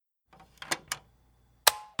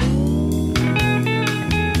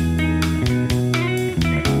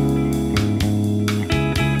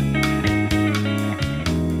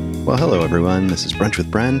Well, hello, everyone. This is Brunch with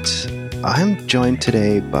Brent. I'm joined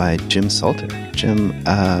today by Jim Salter. Jim,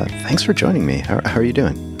 thanks for joining me. How are you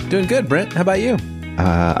doing? Doing good, Brent. How about you?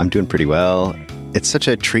 I'm doing pretty well. It's such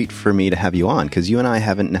a treat for me to have you on because you and I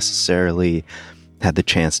haven't necessarily had the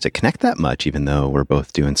chance to connect that much, even though we're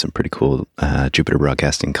both doing some pretty cool Jupiter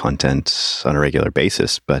Broadcasting content on a regular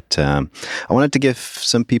basis. But I wanted to give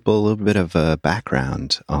some people a little bit of a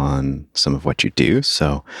background on some of what you do.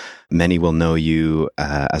 So many will know you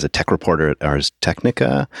as a tech reporter at Ars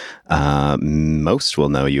Technica. Most will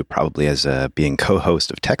know you probably as being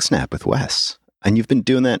co-host of TechSnap with Wes. And you've been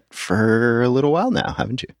doing that for a little while now,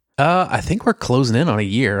 haven't you? I think we're closing in on a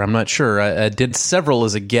year. I'm not sure. I did several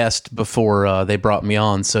as a guest before they brought me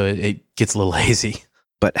on, so it gets a little hazy.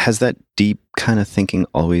 But has that deep kind of thinking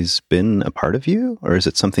always been a part of you? Or is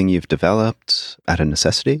it something you've developed out of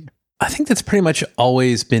necessity? I think that's pretty much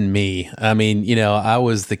always been me. I mean, I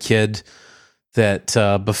was the kid that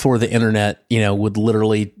before the internet, would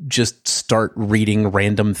literally just start reading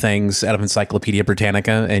random things out of Encyclopedia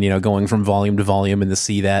Britannica and, going from volume to volume and to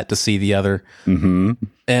see that, to see the other. Mm-hmm.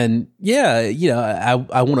 And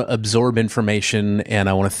I want to absorb information and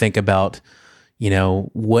I want to think about,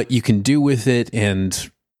 what you can do with it and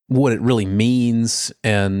what it really means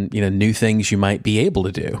and, new things you might be able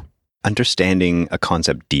to do. Understanding a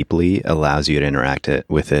concept deeply allows you to interact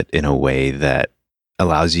with it in a way that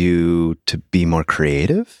allows you to be more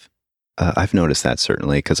creative. I've noticed that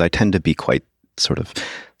certainly because I tend to be quite sort of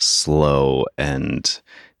slow and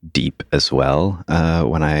deep as well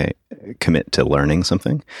when I commit to learning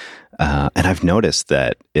something. And I've noticed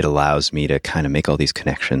that it allows me to kind of make all these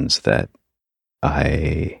connections that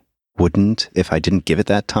I wouldn't if I didn't give it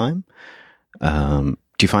that time. Do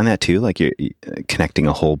you find that too? Like you're connecting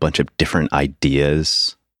a whole bunch of different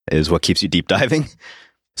ideas is what keeps you deep diving?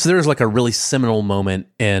 So there was like a really seminal moment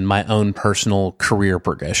in my own personal career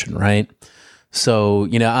progression, right? So,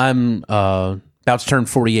 I'm about to turn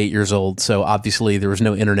 48 years old. So obviously there was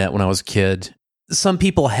no internet when I was a kid. Some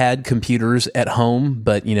people had computers at home,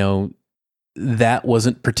 but, that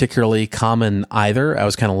wasn't particularly common either. I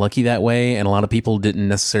was kind of lucky that way. And a lot of people didn't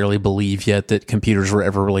necessarily believe yet that computers were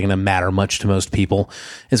ever really going to matter much to most people,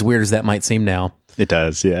 as weird as that might seem now. It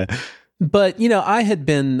does, yeah. But,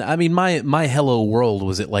 my hello world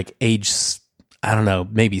was at like age, I don't know,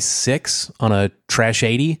 maybe 6 on a Trash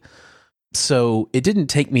 80. So it didn't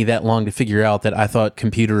take me that long to figure out that I thought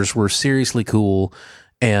computers were seriously cool.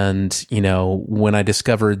 And, when I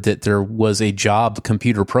discovered that there was a job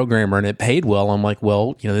computer programmer and it paid well, I'm like,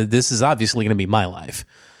 well, this is obviously going to be my life.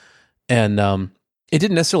 And it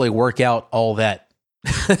didn't necessarily work out all that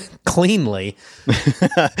cleanly.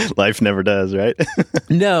 Life never does, right?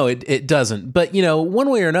 No, it doesn't. But, one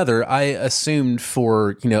way or another, I assumed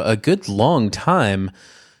for, a good long time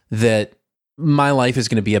that my life is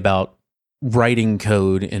going to be about writing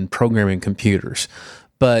code and programming computers.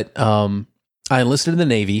 But I enlisted in the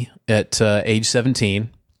Navy at age 17.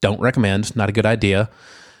 Don't recommend, not a good idea.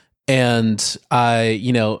 And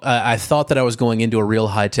I thought that I was going into a real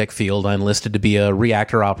high-tech field. I enlisted to be a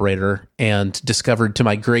reactor operator and discovered to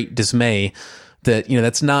my great dismay that,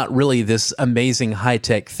 that's not really this amazing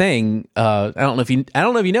high-tech thing. I don't know if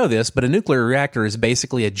you know this, but a nuclear reactor is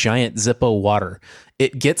basically a giant Zippo water.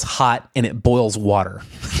 It gets hot and it boils water.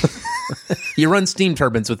 You run steam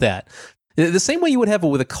turbines with that. The same way you would have it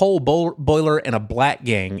with a coal boiler and a black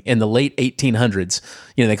gang in the late 1800s.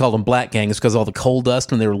 They called them black gangs because all the coal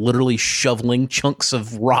dust when they were literally shoveling chunks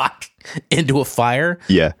of rock into a fire.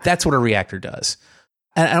 Yeah. That's what a reactor does.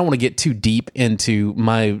 And I don't want to get too deep into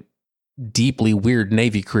my deeply weird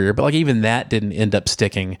Navy career, but like even that didn't end up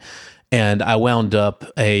sticking. And I wound up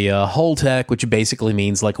a hull tech, which basically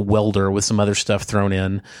means like welder with some other stuff thrown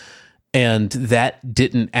in. And that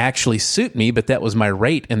didn't actually suit me, but that was my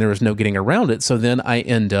rate, and there was no getting around it. So then I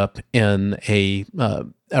end up in a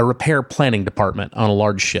repair planning department on a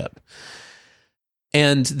large ship.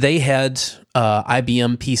 And they had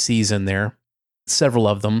IBM PCs in there, several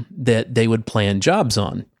of them, that they would plan jobs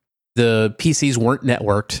on. The PCs weren't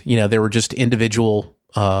networked. They were just individual,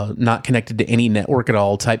 not connected to any network at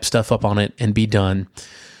all, type stuff up on it and be done.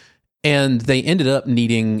 And they ended up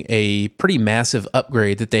needing a pretty massive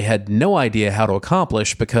upgrade that they had no idea how to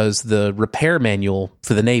accomplish because the repair manual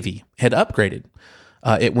for the Navy had upgraded.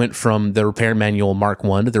 It went from the repair manual Mark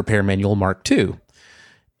I to the repair manual Mark II.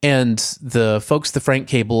 And the folks at the Frank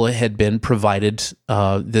Cable had been provided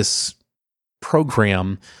this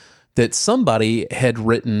program that somebody had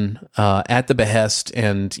written at the behest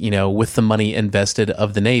and, with the money invested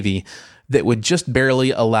of the Navy that would just barely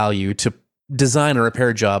allow you to design a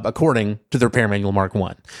repair job according to the repair manual Mark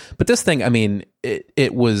 1. But this thing, I mean,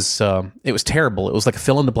 it was terrible. It was like a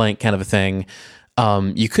fill in the blank kind of a thing.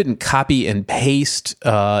 You couldn't copy and paste.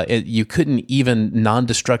 You couldn't even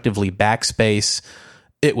non-destructively backspace.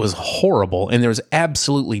 It was horrible. And there was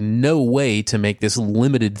absolutely no way to make this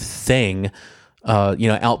limited thing,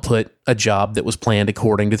 output a job that was planned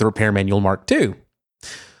according to the repair manual Mark II.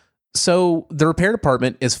 So the repair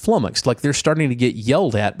department is flummoxed. Like, they're starting to get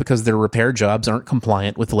yelled at because their repair jobs aren't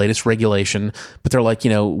compliant with the latest regulation. But they're like,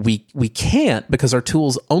 we can't, because our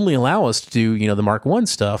tools only allow us to do, the Mark I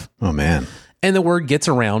stuff. Oh, man. And the word gets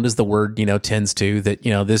around, as the word, tends to, that,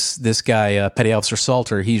 this guy, Petty Officer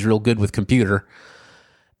Salter, he's real good with computer.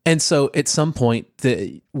 And so at some point,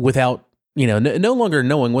 without, no longer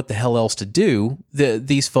knowing what the hell else to do,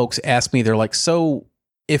 these folks ask me, they're like, so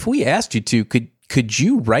if we asked you to, could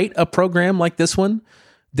you write a program like this one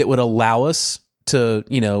that would allow us to,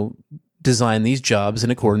 design these jobs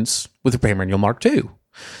in accordance with Repair Manual Mark II?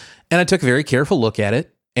 And I took a very careful look at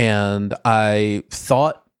it, and I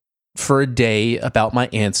thought for a day about my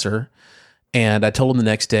answer, and I told them the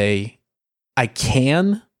next day, I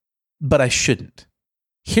can, but I shouldn't.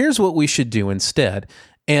 Here's what we should do instead.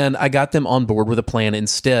 And I got them on board with a plan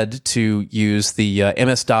instead to use the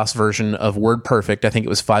MS-DOS version of WordPerfect. I think it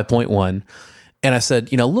was 5.1. And I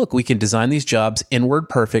said, look, we can design these jobs in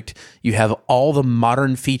WordPerfect. You have all the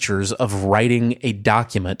modern features of writing a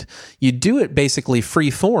document. You do it basically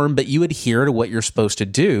free form, but you adhere to what you're supposed to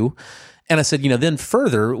do. And I said, then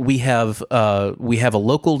further, we have a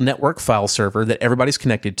local network file server that everybody's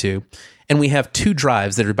connected to, and we have 2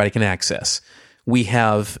 drives that everybody can access. We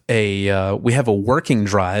have a working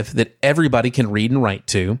drive that everybody can read and write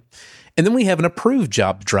to. And then we have an approved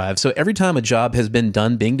job drive. So every time a job has been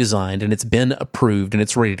done being designed and it's been approved and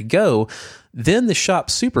it's ready to go, then the shop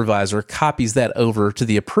supervisor copies that over to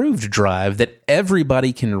the approved drive that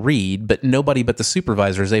everybody can read, but nobody but the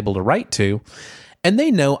supervisor is able to write to. And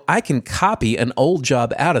they know I can copy an old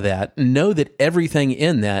job out of that, know that everything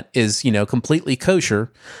in that is, completely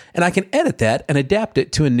kosher, and I can edit that and adapt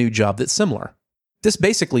it to a new job that's similar. This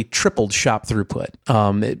basically tripled shop throughput.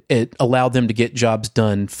 It allowed them to get jobs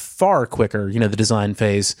done far quicker, the design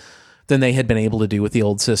phase, than they had been able to do with the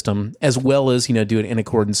old system, as well as, do it in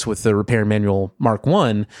accordance with the repair manual Mark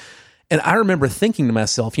I. And I remember thinking to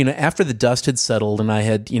myself, after the dust had settled and I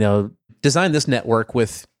had, designed this network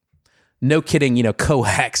with, no kidding,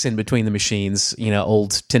 coax in between the machines,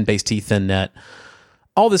 old tin base T thin net,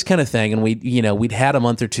 all this kind of thing. And we'd had a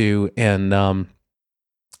month or two, and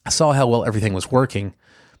I saw how well everything was working.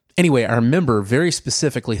 Anyway, I remember very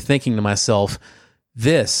specifically thinking to myself,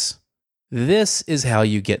 this is how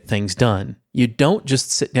you get things done. You don't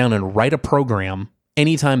just sit down and write a program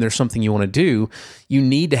anytime there's something you want to do. You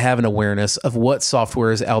need to have an awareness of what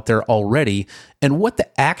software is out there already and what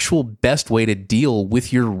the actual best way to deal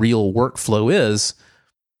with your real workflow is.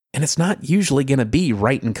 And it's not usually going to be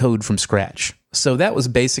writing code from scratch. So that was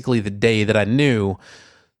basically the day that I knew,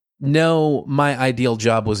 no, my ideal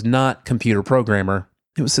job was not computer programmer.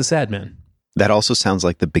 It was sysadmin. That also sounds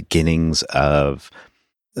like the beginnings of,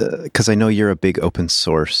 because I know you're a big open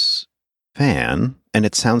source fan, and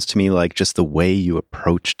it sounds to me like just the way you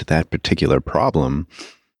approached that particular problem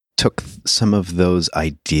took some of those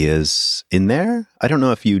ideas in there. I don't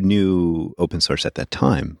know if you knew open source at that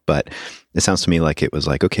time, but it sounds to me like it was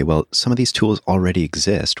like, okay, well, some of these tools already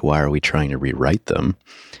exist. Why are we trying to rewrite them?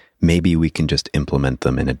 Maybe we can just implement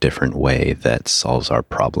them in a different way that solves our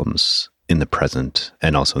problems in the present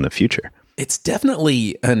and also in the future. It's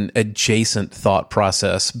definitely an adjacent thought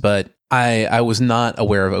process, but I was not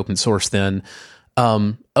aware of open source then.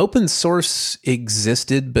 Open source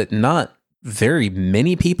existed, but not very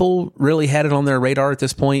many people really had it on their radar at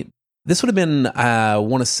this point. This would have been, I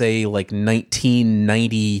want to say, like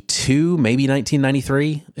 1992, maybe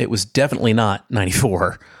 1993. It was definitely not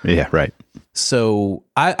 94. Yeah, right. So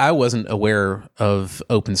I wasn't aware of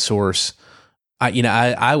open source.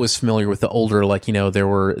 I was familiar with the older, there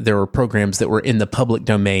were programs that were in the public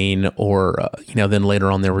domain, or then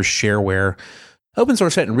later on there was shareware. Open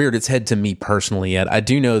source hadn't reared its head to me personally yet. I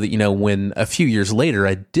do know that when a few years later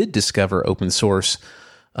I did discover open source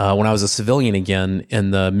when I was a civilian again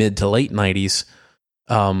in the mid to late 90s.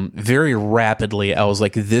 Very rapidly I was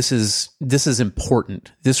like, this is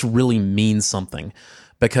important. This really means something,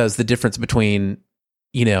 because the difference between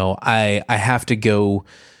I have to go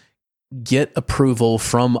get approval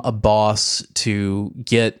from a boss to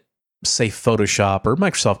get, say, Photoshop or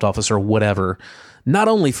Microsoft Office or whatever, not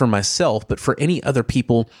only for myself, but for any other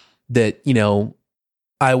people that,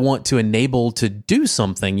 I want to enable to do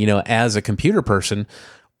something, as a computer person.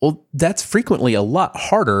 Well, that's frequently a lot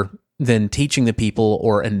harder than teaching the people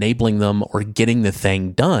or enabling them or getting the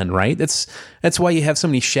thing done, right? That's why you have so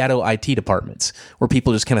many shadow IT departments where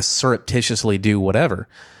people just kind of surreptitiously do whatever.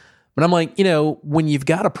 But I'm like, when you've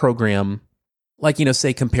got a program like,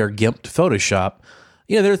 say compare GIMP to Photoshop,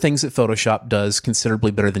 there are things that Photoshop does considerably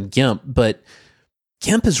better than GIMP, but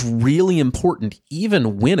GIMP is really important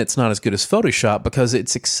even when it's not as good as Photoshop because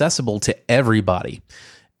it's accessible to everybody.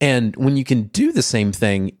 And when you can do the same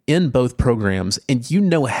thing in both programs and you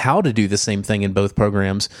know how to do the same thing in both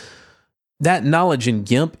programs, that knowledge in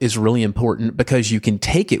GIMP is really important because you can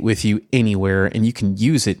take it with you anywhere and you can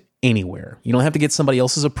use it anywhere. You don't have to get somebody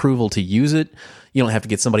else's approval to use it. You don't have to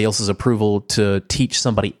get somebody else's approval to teach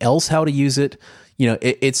somebody else how to use it.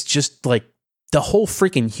 It's just like the whole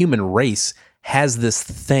freaking human race has this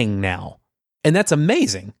thing now. And that's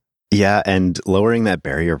amazing. Yeah, and lowering that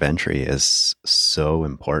barrier of entry is so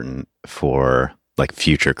important for like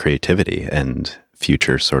future creativity and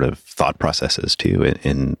future sort of thought processes too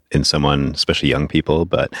in someone, especially young people,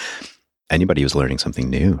 but anybody who's learning something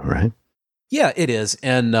new, right? Yeah, it is.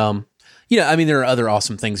 And, there are other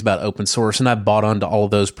awesome things about open source, and I bought onto all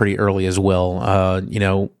of those pretty early as well.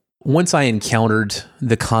 Once I encountered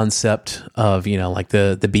the concept of, like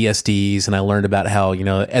the BSDs, and I learned about how,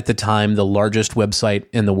 at the time, the largest website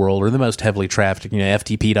in the world or the most heavily trafficked,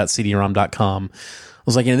 ftp.cdrom.com, I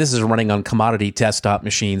was like, this is running on commodity desktop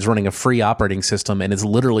machines, running a free operating system, and it's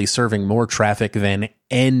literally serving more traffic than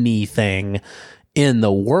anything in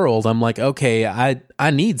the world. I'm like, okay,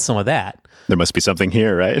 I need some of that. There must be something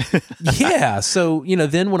here, right? Yeah. So,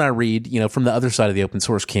 then when I read, from the other side of the open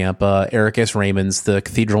source camp, Eric S. Raymond's The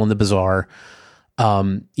Cathedral and the Bazaar,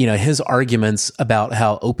 his arguments about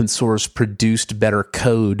how open source produced better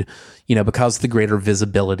code, because of the greater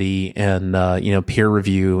visibility and, peer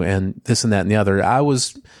review and this and that and the other, I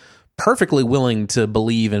was perfectly willing to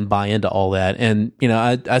believe and buy into all that. And,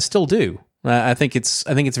 I still do. I think it's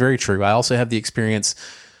very true. I also have the experience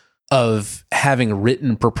of having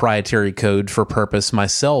written proprietary code for purpose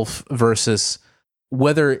myself versus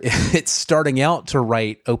whether it's starting out to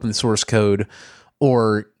write open source code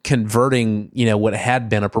or converting, what had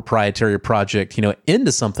been a proprietary project,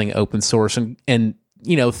 into something open source and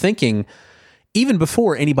thinking even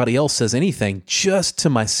before anybody else says anything, just to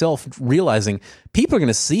myself realizing people are going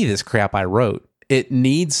to see this crap I wrote. It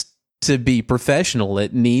needs to be professional.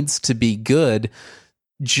 It needs to be good.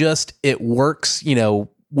 Just it works,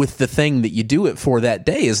 with the thing that you do it for that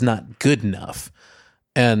day is not good enough.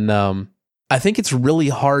 And I think it's really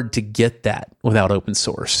hard to get that without open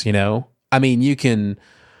source, you can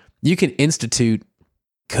institute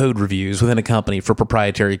code reviews within a company for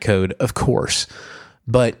proprietary code, of course,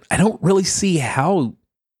 but I don't really see how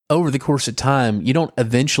over the course of time you don't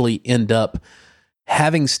eventually end up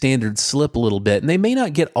having standards slip a little bit, and they may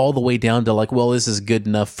not get all the way down to like, well, this is good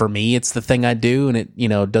enough for me. It's the thing I do, and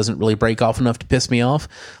it, doesn't really break off enough to piss me off.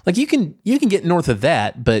 Like you can get north of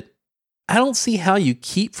that, but I don't see how you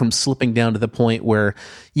keep from slipping down to the point where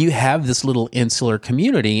you have this little insular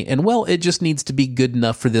community, and well, it just needs to be good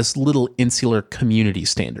enough for this little insular community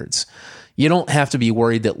standards. You don't have to be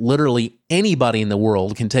worried that literally anybody in the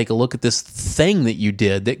world can take a look at this thing that you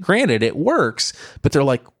did that, granted, it works, but they're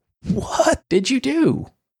like, what did you do?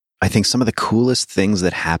 I think some of the coolest things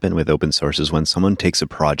that happen with open source is when someone takes a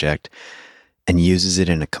project and uses it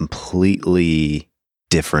in a completely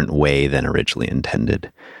different way than originally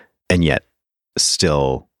intended, and yet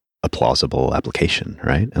still a plausible application,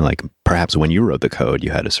 right? And like perhaps when you wrote the code,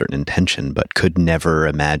 you had a certain intention, but could never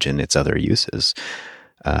imagine its other uses.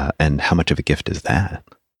 And how much of a gift is that?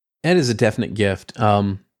 That is a definite gift.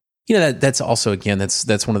 That's also, again,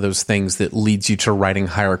 that's one of those things that leads you to writing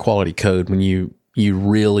higher quality code when you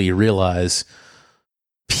really realize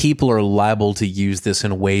people are liable to use this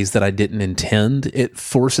in ways that I didn't intend. It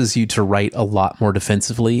forces you to write a lot more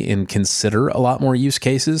defensively and consider a lot more use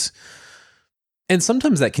cases. And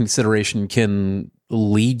sometimes that consideration can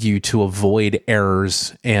lead you to avoid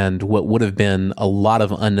errors and what would have been a lot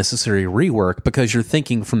of unnecessary rework because you're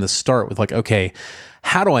thinking from the start with like, okay,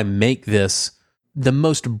 how do I make this the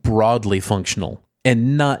most broadly functional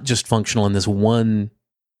and not just functional in this one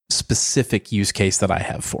specific use case that I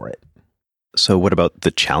have for it? So what about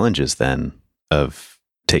the challenges then of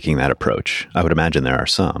taking that approach? I would imagine there are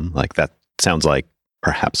some. Like that sounds like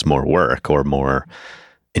perhaps more work or more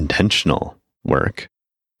intentional work.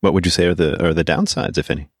 What would you say are the downsides,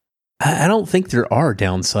 if any? I don't think there are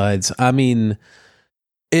downsides. I mean,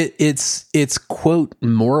 it's quote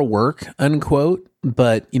more work unquote,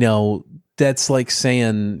 but that's like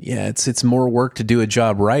saying, yeah, it's more work to do a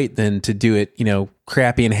job right than to do it,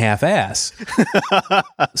 crappy and half-ass.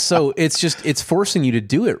 So it's forcing you to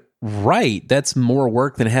do it right, that's more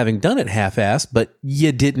work than having done it half-assed, but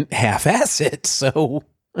you didn't half-ass it, so...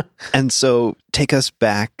 And so take us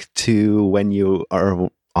back to when you are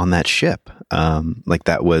on that ship. Like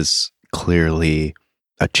that was clearly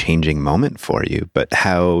a changing moment for you, but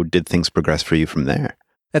how did things progress for you from there?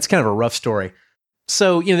 That's kind of a rough story.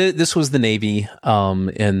 So, this was the Navy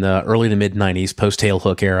in the early to mid-90s,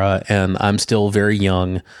 post-tailhook era, and I'm still very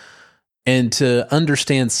young. And to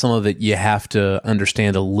understand some of it, you have to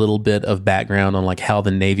understand a little bit of background on like how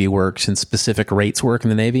the Navy works and specific rates work in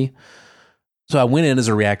the Navy. So I went in as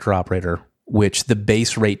a reactor operator, which the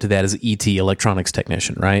base rate to that is ET, electronics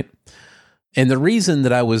technician, right? And the reason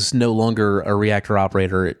that I was no longer a reactor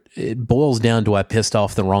operator, it boils down to I pissed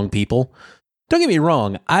off the wrong people. Don't get me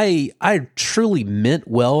wrong, I truly meant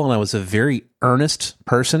well, and I was a very earnest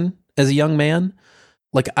person as a young man.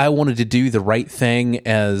 Like I wanted to do the right thing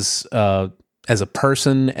as a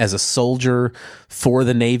person, as a soldier, for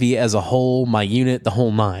the Navy as a whole, my unit, the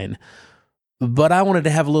whole nine. But I wanted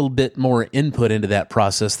to have a little bit more input into that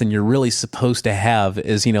process than you're really supposed to have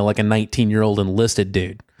as, like a 19-year-old enlisted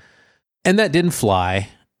dude. And that didn't fly.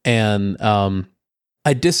 And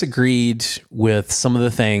I disagreed with some of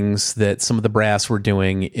the things that some of the brass were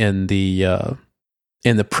doing in the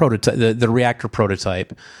prototype, the reactor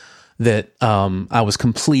prototype that I was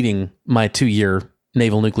completing my 2-year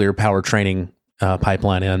naval nuclear power training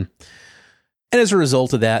pipeline in. And as a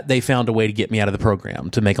result of that, they found a way to get me out of the program,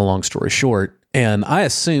 to make a long story short. And I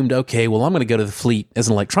assumed, okay, well, I'm going to go to the fleet as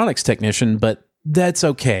an electronics technician, but that's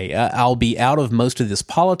okay. I'll be out of most of this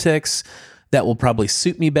politics. That will probably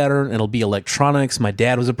suit me better. It'll be electronics. My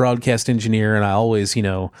dad was a broadcast engineer, and I always,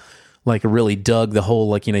 really dug the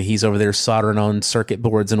whole, he's over there soldering on circuit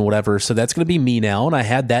boards and whatever. So that's going to be me now. And I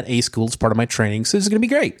had that A school as part of my training. So this is going to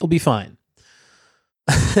be great. It'll be fine.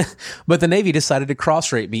 But the Navy decided to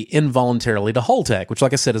cross-rate me involuntarily to Holtec, which,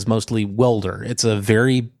 like I said, is mostly welder. It's a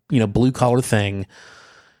very, blue-collar thing.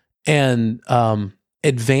 And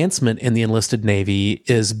advancement in the enlisted Navy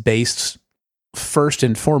is based first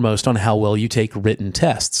and foremost on how well you take written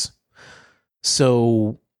tests.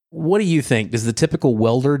 So what do you think? Does the typical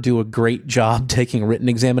welder do a great job taking written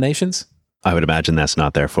examinations? I would imagine that's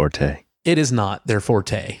not their forte. It is not their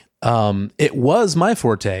forte. It was my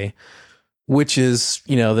forte, which is,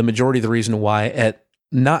 the majority of the reason why at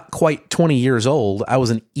not quite 20 years old, I was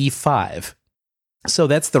an E5. So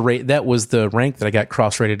that's the rate. That was the rank that I got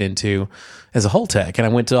cross-rated into as a Holtec. And I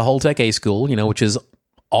went to a Holtec A school, which is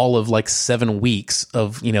all of 7 weeks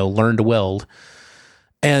of, learn to weld.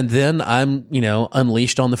 And then I'm,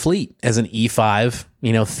 unleashed on the fleet as an E5,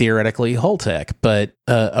 theoretically Holtec, but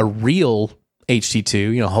a real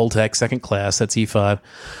HT2, Holtec second class, that's E5.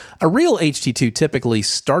 A real HT2 typically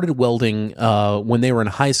started welding when they were in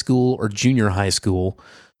high school or junior high school,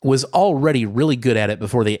 was already really good at it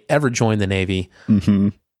before they ever joined the Navy. Mm-hmm.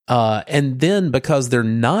 And then because they're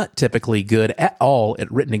not typically good at all at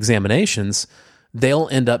written examinations, they'll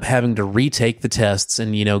end up having to retake the tests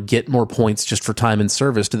and, get more points just for time in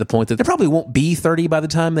service, to the point that there probably won't be 30 by the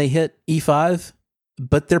time they hit E5,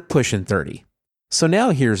 but they're pushing 30. So now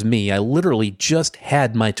here's me. I literally just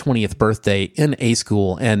had my 20th birthday in A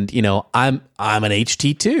school, and I'm an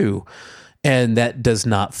HT2, and that does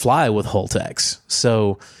not fly with Holtecs.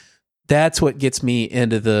 So that's what gets me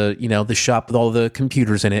into the the shop with all the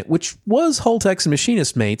computers in it, which was Holtecs and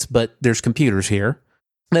machinist mates, but there's computers here.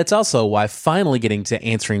 That's also why finally getting to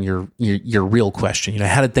answering your real question.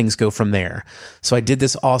 How did things go from there? So I did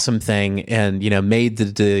this awesome thing and made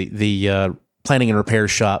the planning and repair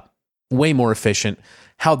shop way more efficient.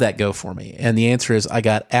 How'd that go for me? And the answer is I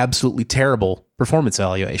got absolutely terrible performance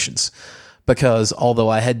evaluations, because although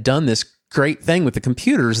I had done this great thing with the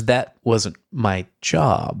computers, that wasn't my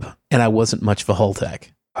job, and I wasn't much of a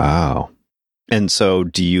Holtec. Wow. And so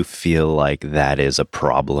do you feel like that is a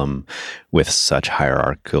problem with such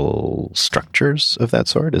hierarchical structures of that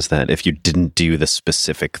sort? Is that if you didn't do the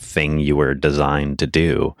specific thing you were designed to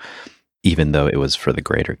do, even though it was for the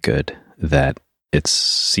greater good, that it's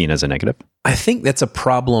seen as a negative? I think that's a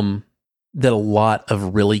problem that a lot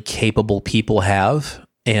of really capable people have.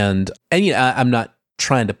 And I'm not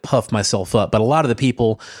trying to puff myself up, but a lot of the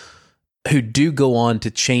people who do go on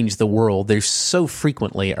to change the world, they so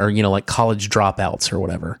frequently are, like college dropouts or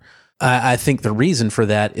whatever. I think the reason for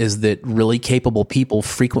that is that really capable people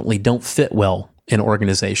frequently don't fit well in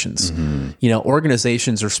organizations. Mm-hmm.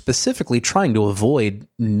 Organizations are specifically trying to avoid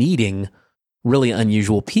needing really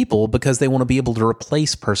unusual people because they want to be able to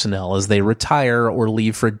replace personnel as they retire or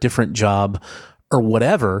leave for a different job or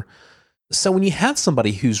whatever. So when you have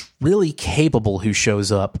somebody who's really capable who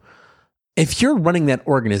shows up, if you're running that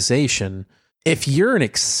organization, if you're an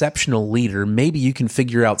exceptional leader, maybe you can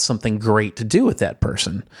figure out something great to do with that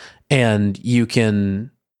person, and you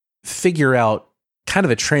can figure out kind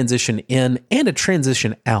of a transition in and a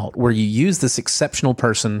transition out where you use this exceptional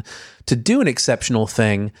person to do an exceptional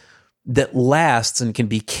thing that lasts and can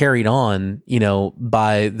be carried on,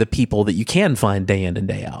 by the people that you can find day in and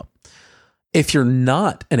day out. If you're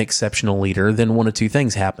not an exceptional leader, then one of two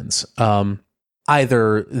things happens.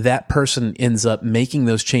 Either that person ends up making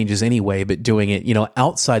those changes anyway, but doing it,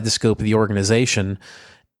 outside the scope of the organization,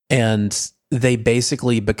 and they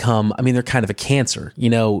basically become, they're kind of a cancer.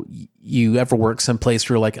 You ever work someplace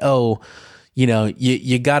where you're like,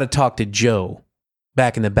 you got to talk to Joe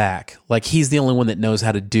back in the back. Like, he's the only one that knows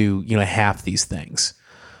how to do, half these things.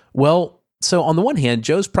 Well, so on the one hand,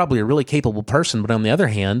 Joe's probably a really capable person, but on the other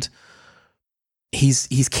hand,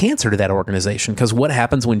 he's cancer to that organization, because what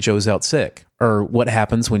happens when Joe's out sick, or what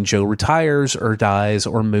happens when Joe retires or dies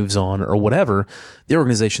or moves on or whatever? The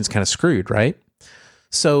organization's kind of screwed, right?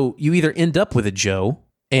 So you either end up with a Joe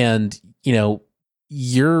and,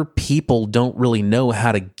 your people don't really know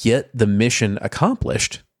how to get the mission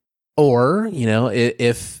accomplished. Or,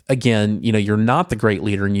 if again, you're not the great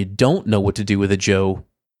leader and you don't know what to do with a Joe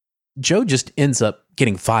just ends up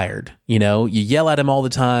getting fired. You yell at him all the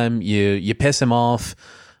time. You piss him off.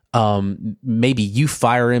 Maybe you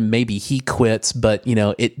fire him. Maybe he quits, but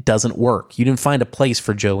it doesn't work. You didn't find a place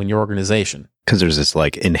for Joe in your organization. Because there's this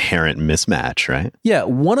inherent mismatch, right? Yeah.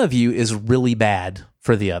 One of you is really bad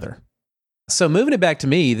for the other. So moving it back to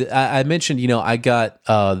me, I mentioned, I got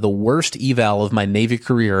the worst eval of my Navy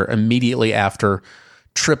career immediately after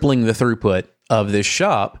tripling the throughput of this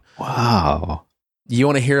shop. Wow. You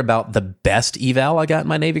want to hear about the best eval I got in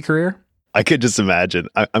my Navy career? I could just imagine.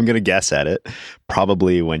 I'm going to guess at it.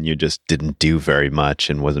 Probably when you just didn't do very much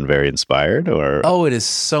and wasn't very inspired, or... Oh, it is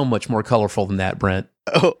so much more colorful than that, Brent.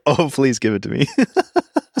 Oh, please give it to me.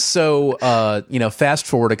 So, fast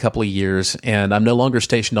forward a couple of years, and I'm no longer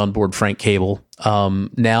stationed on board Frank Cable.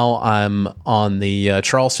 Now I'm on the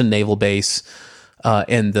Charleston Naval Base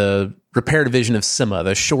in the repair division of SEMA,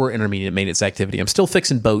 the Shore Intermediate Maintenance Activity. I'm still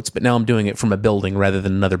fixing boats, but now I'm doing it from a building rather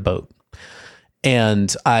than another boat.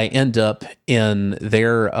 And I end up in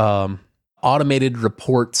their automated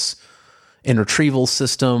reports and retrieval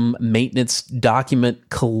system maintenance document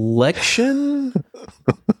collection.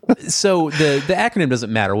 So the acronym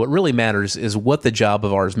doesn't matter. What really matters is what the job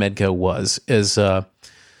of Ars Medco was.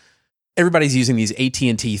 Everybody's using these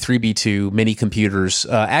AT&T 3B2 mini computers.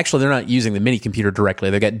 Actually, they're not using the mini computer directly.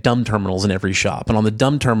 They've got dumb terminals in every shop. And on the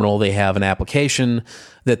dumb terminal, they have an application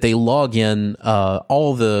that they log in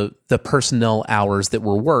all the personnel hours that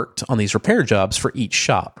were worked on these repair jobs for each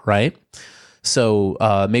shop, right? So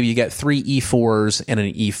maybe you got 3 E4s and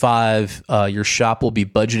an E5. Your shop will be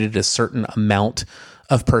budgeted a certain amount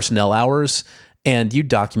of personnel hours, and you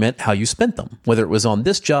document how you spent them, whether it was on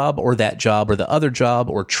this job or that job or the other job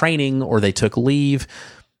or training or they took leave.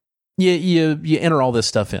 You enter all this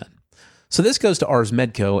stuff in. So this goes to Ars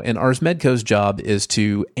Medco, and Ars Medco's job is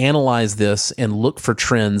to analyze this and look for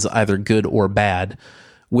trends, either good or bad,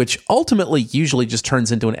 which ultimately usually just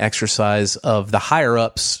turns into an exercise of the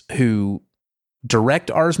higher-ups who direct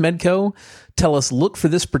Ars Medco tell us, look for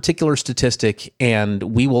this particular statistic, and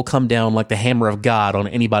we will come down like the hammer of God on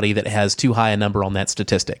anybody that has too high a number on that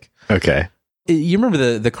statistic. Okay. You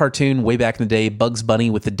remember the cartoon way back in the day, Bugs Bunny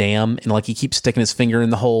with the dam, and he keeps sticking his finger in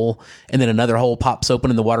the hole, and then another hole pops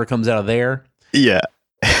open and the water comes out of there? Yeah.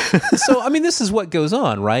 So, this is what goes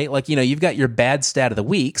on, right? You've got your bad stat of the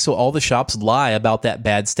week, so all the shops lie about that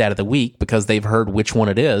bad stat of the week because they've heard which one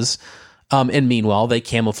it is. And meanwhile, they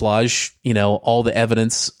camouflage, all the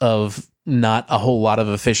evidence of not a whole lot of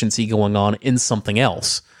efficiency going on in something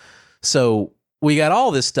else. So we got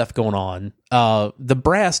all this stuff going on. The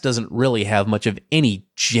brass doesn't really have much of any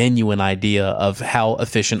genuine idea of how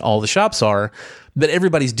efficient all the shops are, but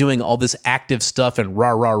everybody's doing all this active stuff and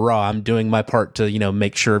rah, rah, rah. I'm doing my part to,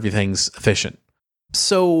 make sure everything's efficient.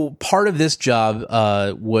 So part of this job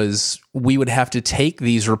was we would have to take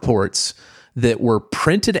these reports that were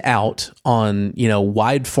printed out on,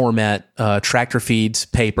 wide format tractor feeds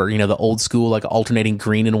paper, the old school, alternating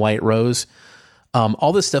green and white rows.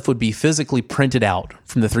 All this stuff would be physically printed out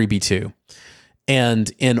from the 3B2.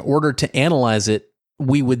 And in order to analyze it,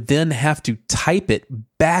 we would then have to type it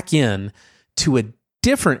back in to a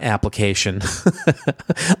different application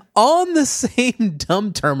on the same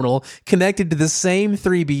dumb terminal connected to the same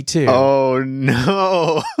 3B2. Oh,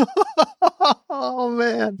 no. Oh,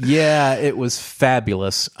 man. Yeah, it was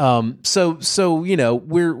fabulous. So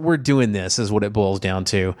we're doing this is what it boils down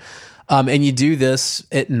to. And you do this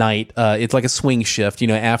at night. It's like a swing shift.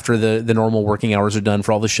 After the normal working hours are done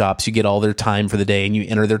for all the shops, you get all their time for the day and you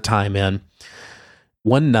enter their time in.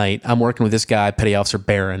 One night, I'm working with this guy, Petty Officer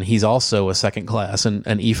Barron. He's also a second class, an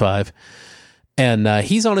E5. And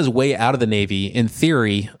he's on his way out of the Navy, in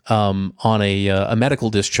theory, on a medical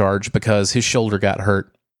discharge because his shoulder got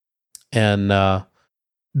hurt. And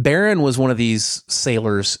Barron was one of these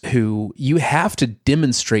sailors who you have to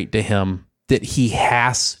demonstrate to him that he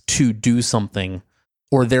has to do something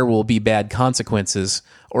or there will be bad consequences,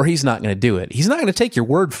 or he's not going to do it. He's not going to take your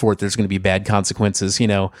word for it there's going to be bad consequences.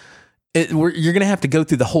 You're going to have to go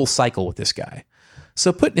through the whole cycle with this guy.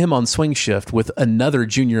 So putting him on swing shift with another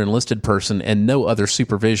junior enlisted person and no other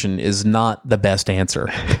supervision is not the best answer.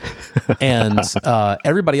 And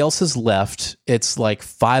everybody else has left. It's like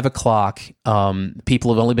 5 o'clock.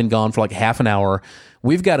 People have only been gone for like half an hour.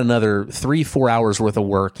 We've got another 3-4 hours worth of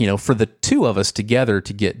work, for the two of us together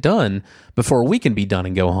to get done before we can be done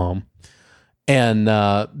and go home. And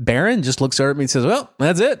Barron just looks at me and says, "Well,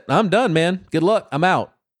 that's it. I'm done, man. Good luck. I'm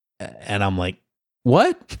out." And I'm like,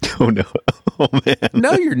 "What? Oh no. Oh man.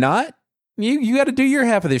 No, you're not. You got to do your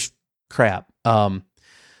half of this crap." So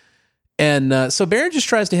Barron just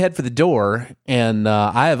tries to head for the door, and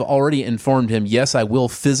I have already informed him, yes, I will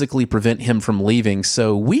physically prevent him from leaving.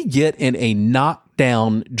 So we get in a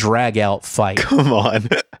knockdown, drag-out fight. Come on.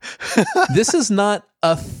 This is not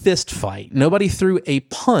a fist fight. Nobody threw a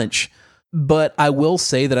punch, but I will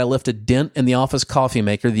say that I left a dent in the office coffee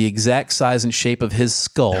maker the exact size and shape of his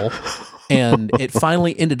skull. And it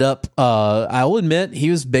finally ended up, I will admit, he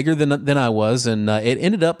was bigger than I was, and it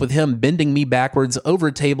ended up with him bending me backwards over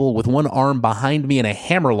a table with one arm behind me in a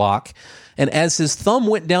hammerlock. And as his thumb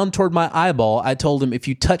went down toward my eyeball, I told him, "If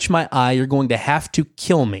you touch my eye, you're going to have to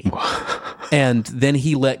kill me." And then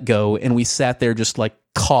he let go, and we sat there just like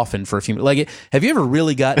coughing for a few minutes. Like, have you ever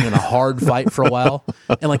really gotten in a hard fight for a while,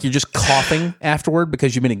 and like you're just coughing afterward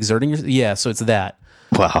because you've been exerting yourself? Yeah, so it's that.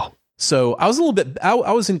 Wow. So I was a little bit, I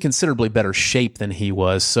was in considerably better shape than he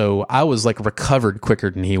was. So I was like recovered quicker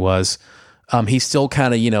than he was. He's still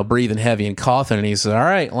kind of, breathing heavy and coughing. And he said, "All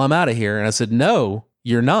right, well, I'm out of here." And I said, "No,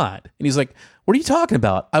 you're not." And he's like, "What are you talking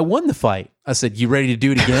about? I won the fight." I said, "You ready to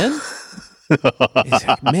do it again?" He's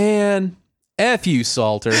like, "Man, F you,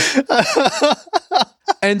 Salter."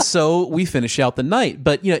 And so we finish out the night.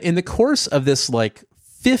 But, in the course of this like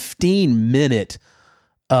 15-minute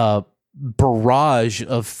barrage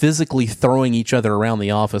of physically throwing each other around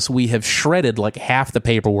the office, we have shredded like half the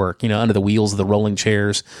paperwork, under the wheels of the rolling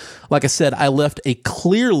chairs. Like I said, I left a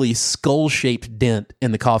clearly skull-shaped dent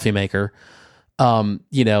in the coffee maker. And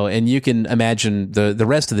you can imagine the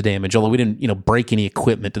rest of the damage, although we didn't, break any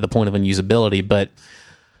equipment to the point of unusability, but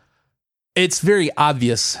it's very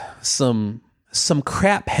obvious some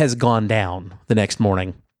crap has gone down the next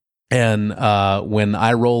morning. And when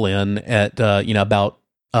I roll in at, about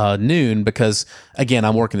noon, because again,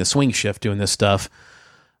 I'm working the swing shift doing this stuff.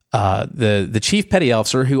 The chief petty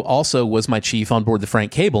officer, who also was my chief on board the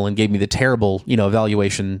Frank Cable and gave me the terrible,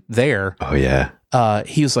 evaluation there. Oh yeah.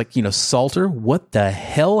 He was like, "Salter, what the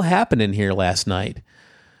hell happened in here last night?"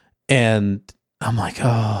 And I'm like,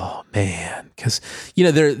 "Oh man," because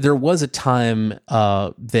there was a time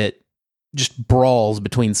that just brawls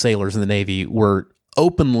between sailors in the Navy were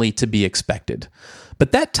openly to be expected.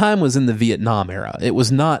 But that time was in the Vietnam era. It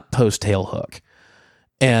was not post tailhook.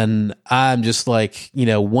 And I'm just like,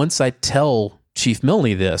 once I tell Chief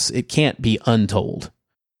Milne this, it can't be untold.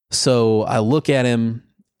 So I look at him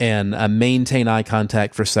and I maintain eye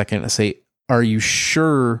contact for a second. I say, "Are you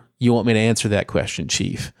sure you want me to answer that question,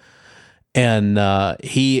 Chief?" And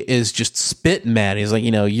he is just spitting mad. He's like,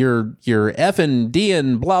 "You're effing D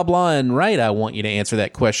and blah, blah, and right. I want you to answer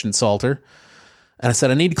that question, Salter." And I said,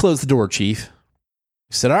 "I need to close the door, Chief."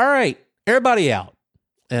 He said, "All right, everybody out."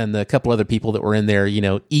 And a couple other people that were in there,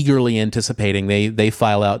 eagerly anticipating, they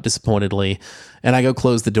file out disappointedly. And I go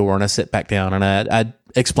close the door and I sit back down and I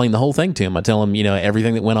explain the whole thing to him. I tell him,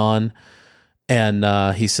 everything that went on.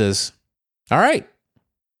 And he says, "All right."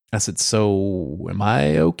 I said, "So am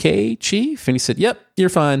I okay, Chief?" And he said, "Yep, you're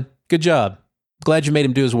fine. Good job. Glad you made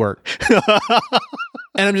him do his work."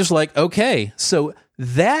 And I'm just like, okay. So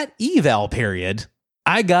that eval period,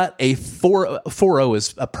 I got a 4.0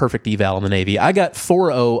 is a perfect eval in the Navy. I got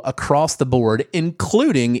 4.0 across the board,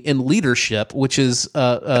 including in leadership, which is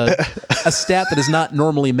a stat that is not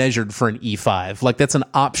normally measured for an E5. Like that's an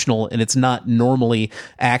optional, and it's not normally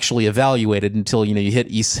actually evaluated until you hit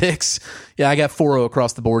E6. Yeah, I got 4.0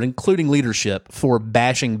 across the board, including leadership, for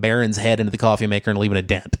bashing Barron's head into the coffee maker and leaving a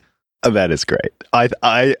dent. That is great.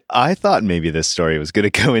 I thought maybe this story was going to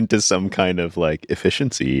go into some kind of like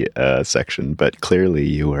efficiency section, but clearly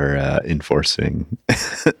you were enforcing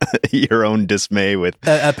your own dismay with.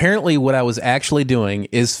 Apparently, what I was actually doing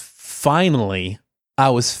is finally I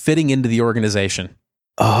was fitting into the organization.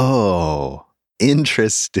 Oh,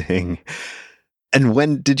 interesting. And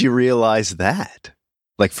when did you realize that?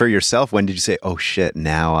 Like for yourself, when did you say, "Oh shit,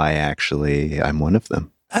 now I'm one of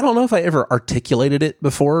them"? I don't know if I ever articulated it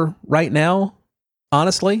before right now,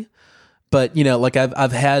 honestly, but like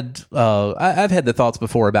I've had the thoughts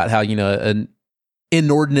before about how, an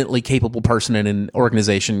inordinately capable person in an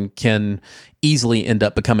organization can easily end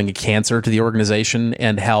up becoming a cancer to the organization,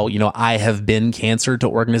 and how, I have been cancer to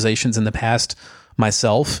organizations in the past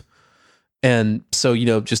myself. And so,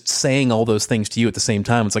 just saying all those things to you at the same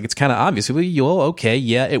time, it's like, it's kind of obvious. Well, okay,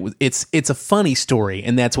 yeah, it's a funny story,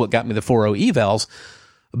 and that's what got me the 4.0 evals.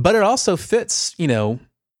 But it also fits, into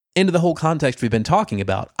the whole context we've been talking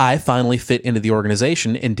about. I finally fit into the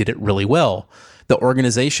organization and did it really well. The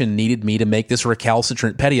organization needed me to make this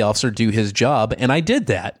recalcitrant petty officer do his job, and I did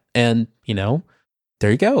that. And,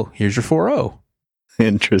 there you go. Here's your 4.0.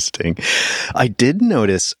 Interesting. I did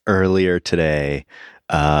notice earlier today,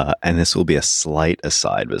 and this will be a slight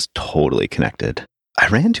aside, but it's totally connected. I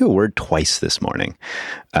ran into a word twice this morning,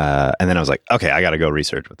 and then I was like, okay, I got to go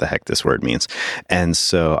research what the heck this word means. And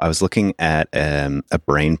so I was looking at a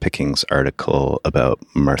Brain Pickings article about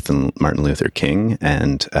Martin Luther King,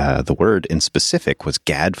 and the word in specific was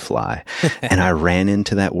gadfly. And I ran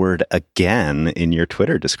into that word again in your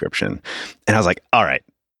Twitter description. And I was like, all right,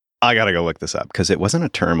 I got to go look this up, because it wasn't a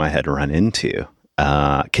term I had run into.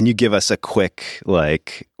 Can you give us a quick,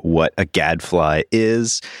 what a gadfly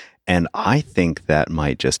is? And I think that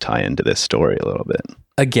might just tie into this story a little bit.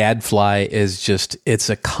 A gadfly is it's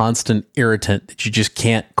a constant irritant that you just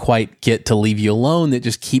can't quite get to leave you alone, that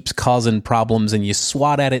just keeps causing problems, and you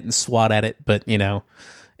swat at it, but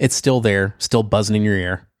it's still there, still buzzing in your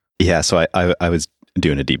ear. Yeah, so I was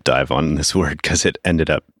doing a deep dive on this word because it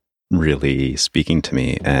ended up really speaking to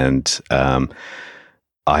me. And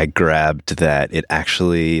I grabbed that it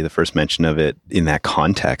actually, the first mention of it in that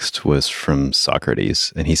context was from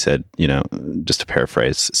Socrates. And he said, just to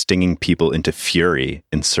paraphrase, stinging people into fury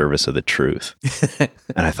in service of the truth.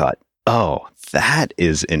 And I thought, oh, that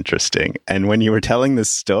is interesting. And when you were telling this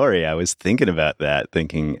story, I was thinking about that,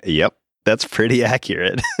 thinking, yep, that's pretty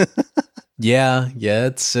accurate. Yeah,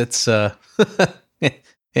 it's it's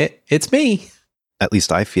me. At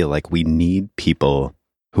least I feel like we need people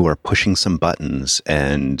who are pushing some buttons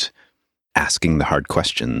and asking the hard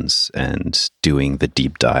questions and doing the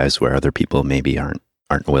deep dives where other people maybe aren't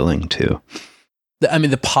willing to. I mean,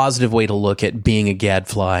 the positive way to look at being a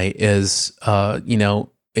gadfly is,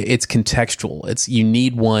 it's contextual. It's, you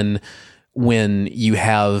need one when you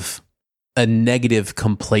have a negative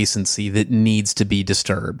complacency that needs to be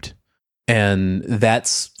disturbed. And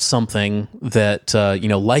that's something that,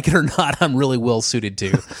 like it or not, I'm really well suited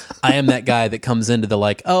to. I am that guy that comes into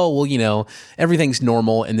the everything's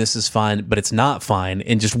normal and this is fine, but it's not fine,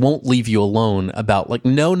 and just won't leave you alone about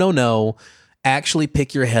no. Actually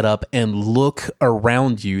pick your head up and look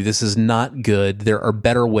around you. This is not good. There are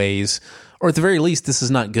better ways, or at the very least, this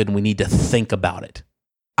is not good, and we need to think about it.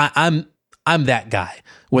 I'm that guy.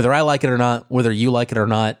 Whether I like it or not, whether you like it or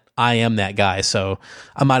not, I am that guy. So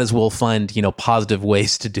I might as well find, positive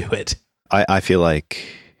ways to do it. I feel like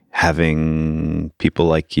having people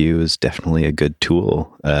like you is definitely a good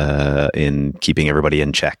tool in keeping everybody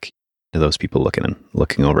in check. To those people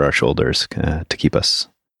looking over our shoulders to keep us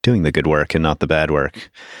doing the good work and not the bad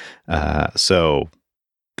work. So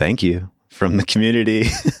thank you from the community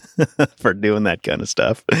for doing that kind of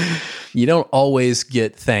stuff. You don't always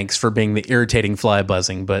get thanks for being the irritating fly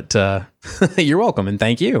buzzing, but you're welcome, and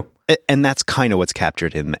thank you. And that's kind of what's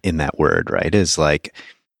captured in that word, right? Is like,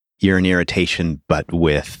 you're an irritation, but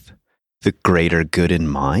with the greater good in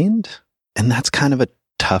mind. And that's kind of a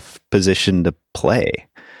tough position to play,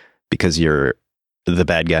 because you're the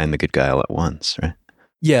bad guy and the good guy all at once, right?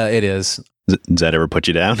 Yeah, it is. Does that ever put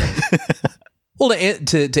you down? Well,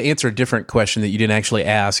 to answer a different question that you didn't actually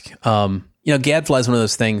ask, gadfly is one of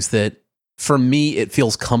those things that, for me, it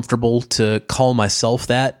feels comfortable to call myself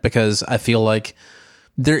that, because I feel like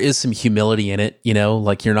there is some humility in it,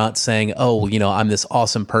 like you're not saying, oh, I'm this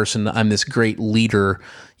awesome person, I'm this great leader,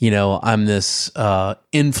 I'm this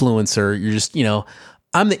influencer. You're just,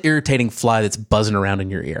 I'm the irritating fly that's buzzing around in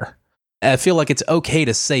your ear. I feel like it's okay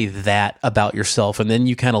to say that about yourself, and then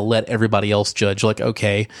you kind of let everybody else judge, like,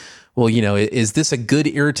 okay, well, is this a good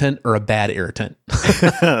irritant or a bad irritant?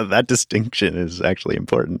 That distinction is actually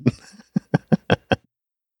important.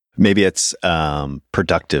 Maybe it's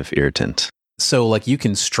productive irritant. So like you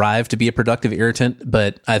can strive to be a productive irritant,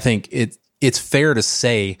 but I think it's fair to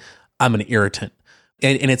say I'm an irritant.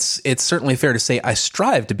 And it's certainly fair to say I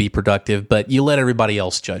strive to be productive, but you let everybody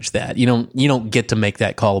else judge that. You don't get to make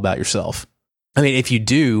that call about yourself. I mean, if you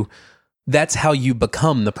do, that's how you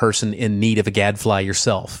become the person in need of a gadfly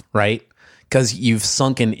yourself, right? Because you've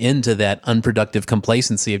sunken into that unproductive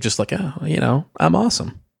complacency of just like, oh, I'm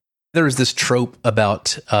awesome. There was this trope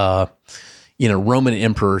about, Roman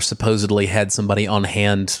emperors supposedly had somebody on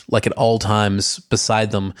hand, like at all times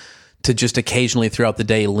beside them, to just occasionally throughout the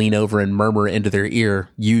day lean over and murmur into their ear,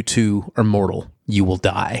 "You too are mortal. You will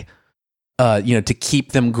die." To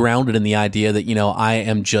keep them grounded in the idea that, I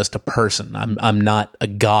am just a person. I'm not a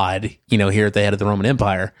god, here at the head of the Roman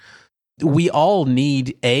Empire. We all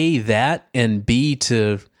need A, that, and B,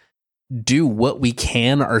 to do what we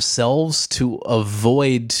can ourselves to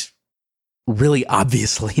avoid really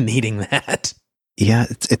obviously needing that. Yeah,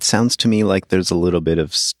 it sounds to me like there's a little bit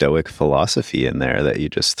of Stoic philosophy in there that you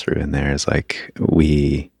just threw in there. It's like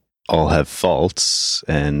we all have faults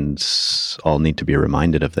and all need to be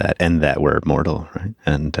reminded of that, and that we're mortal, right?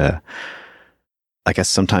 And I guess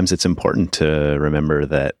sometimes it's important to remember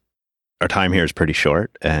that our time here is pretty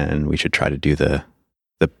short, and we should try to do the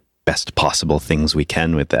best possible things we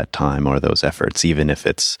can with that time or those efforts, even if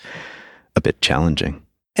it's a bit challenging.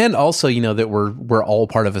 And also, that we're all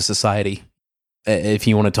part of a society. If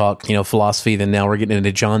you want to talk, philosophy, then now we're getting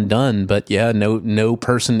into John Donne. But yeah, no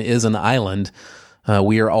person is an island.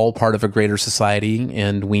 We are all part of a greater society,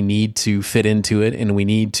 and we need to fit into it, and we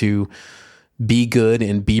need to be good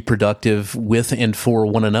and be productive with and for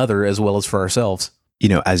one another as well as for ourselves.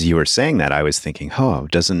 As you were saying that, I was thinking,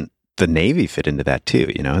 doesn't the Navy fit into that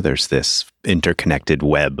too? There's this interconnected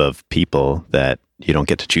web of people that you don't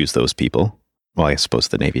get to choose those people. Well, I suppose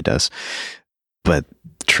the Navy does, but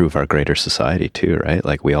true of our greater society too, right?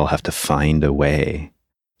 Like we all have to find a way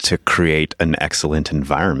to create an excellent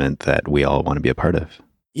environment that we all want to be a part of.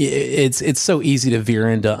 It's so easy to veer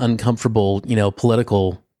into uncomfortable,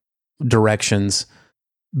 political directions,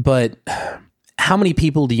 but how many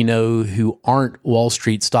people do you know who aren't Wall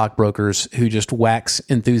Street stockbrokers who just wax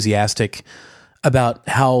enthusiastic about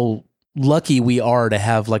how lucky we are to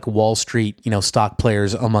have like Wall Street, stock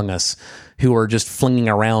players among us who are just flinging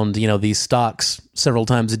around, these stocks several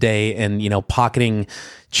times a day and, pocketing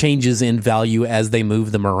changes in value as they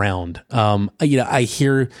move them around. I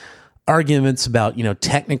hear arguments about,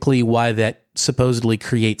 technically why that supposedly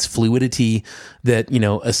creates fluidity that,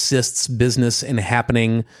 assists business in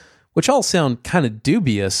happening, which all sound kind of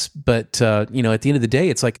dubious. But, at the end of the day,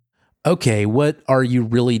 it's like, okay, what are you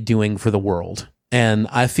really doing for the world? And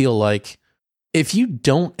I feel like if you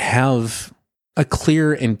don't have a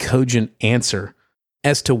clear and cogent answer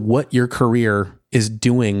as to what your career is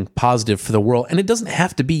doing positive for the world, and it doesn't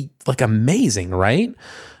have to be like amazing, right?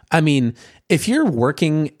 I mean, if you're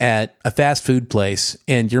working at a fast food place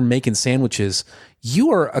and you're making sandwiches,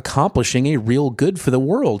 you are accomplishing a real good for the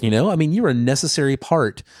world, I mean, you're a necessary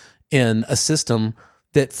part in a system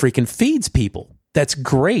that freaking feeds people. That's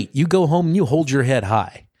great. You go home and you hold your head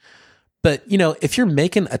high. But, if you're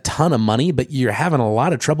making a ton of money, but you're having a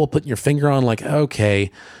lot of trouble putting your finger on like,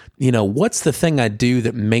 okay, what's the thing I do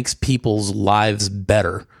that makes people's lives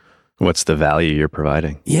better? What's the value you're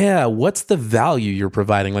providing? Yeah, what's the value you're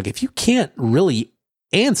providing? Like if you can't really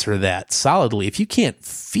answer that solidly, if you can't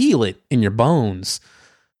feel it in your bones,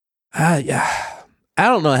 I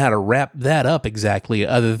don't know how to wrap that up exactly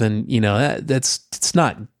other than, it's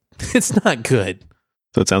not good.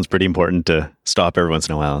 So it sounds pretty important to stop every once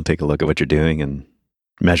in a while and take a look at what you're doing and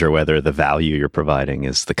measure whether the value you're providing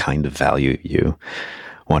is the kind of value you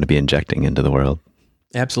want to be injecting into the world.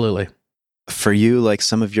 Absolutely. For you, like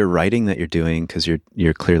some of your writing that you're doing, because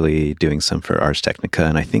you're clearly doing some for Ars Technica,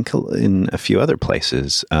 and I think in a few other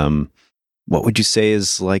places, what would you say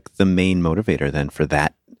is like the main motivator then for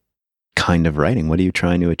that kind of writing? What are you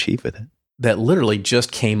trying to achieve with it? That literally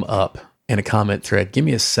just came up in a comment thread. Give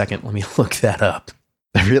me a second. Let me look that up.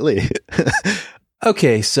 Really?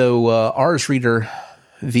 Okay, so Ars reader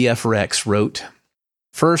VF Rex wrote,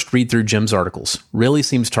 first, read through Jim's articles. Really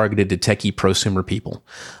seems targeted to techie prosumer people.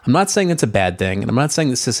 I'm not saying it's a bad thing, and I'm not saying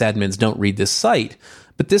that sysadmins don't read this site,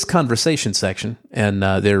 but this conversation section, and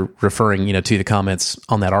they're referring to the comments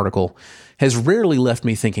on that article, has rarely left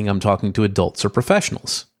me thinking I'm talking to adults or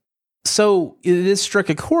professionals. So this struck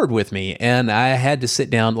a chord with me, and I had to sit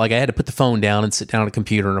down, I had to put the phone down and sit down at a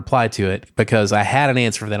computer and reply to it because I had an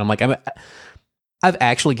answer for that. I'm like, I've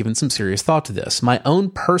actually given some serious thought to this. My own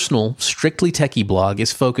personal, strictly techie blog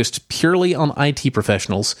is focused purely on IT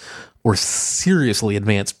professionals or seriously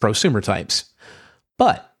advanced prosumer types.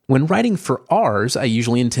 But When writing for Rs, I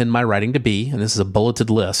usually intend my writing to be, and this is a bulleted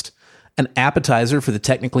list, an appetizer for the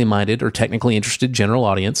technically minded or technically interested general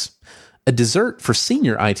audience, a dessert for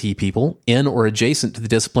senior IT people in or adjacent to the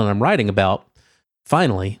discipline I'm writing about.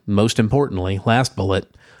 Finally, most importantly, last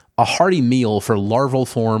bullet, a hearty meal for larval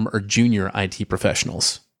form or junior IT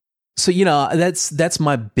professionals. So, that's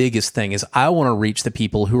my biggest thing is I want to reach the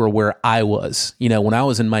people who are where I was, when I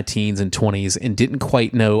was in my teens and 20s and didn't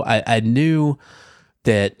quite know. I knew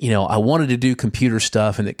that, I wanted to do computer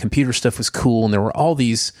stuff and that computer stuff was cool. And there were all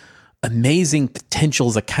these amazing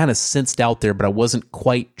potentials that kind of sensed out there, but I wasn't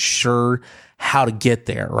quite sure how to get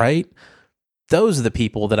there, right? Those are the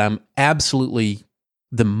people that I'm absolutely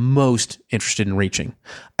the most interested in reaching.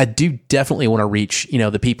 I do definitely want to reach,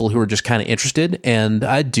 the people who are just kind of interested. And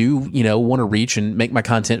I do, want to reach and make my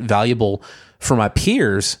content valuable for my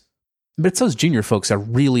peers. But it's those junior folks I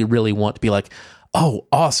really, really want to be like, oh,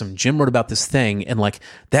 awesome, Jim wrote about this thing. And like,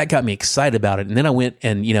 that got me excited about it. And then I went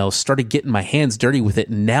and, started getting my hands dirty with it.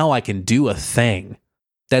 And now I can do a thing.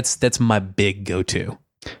 That's my big go-to.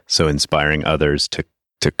 So inspiring others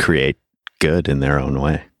to create good in their own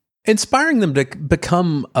way. Inspiring them to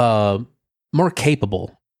become more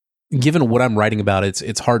capable. Given what I'm writing about,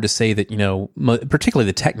 it's hard to say that,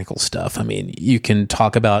 particularly the technical stuff. I mean, you can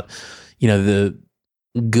talk about, the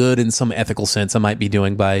good in some ethical sense I might be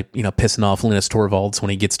doing by, pissing off Linus Torvalds when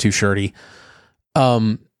he gets too shirty.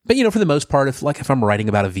 But, for the most part, if I'm writing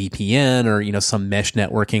about a VPN or, some mesh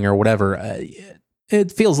networking or whatever,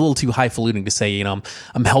 it feels a little too highfalutin to say,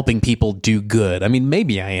 I'm helping people do good. I mean,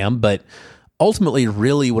 maybe I am, but ultimately,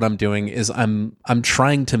 really what I'm doing is I'm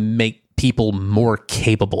trying to make people more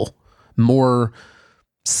capable, more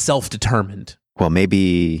self-determined. Well,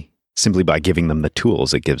 maybe simply by giving them the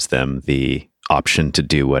tools, it gives them the option to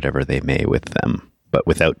do whatever they may with them. But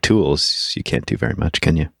without tools, you can't do very much,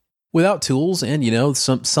 can you? Without tools and,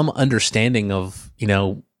 some understanding of,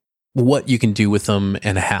 what you can do with them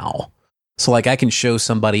and how. So like I can show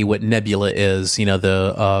somebody what Nebula is,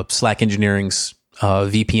 the Slack Engineering's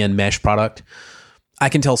VPN mesh product. I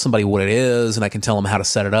can tell somebody what it is and I can tell them how to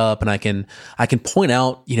set it up. And I can point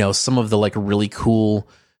out, some of the like really cool,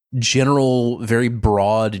 general, very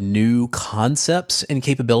broad new concepts and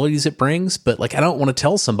capabilities it brings. But like, I don't want to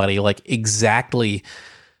tell somebody like exactly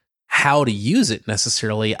how to use it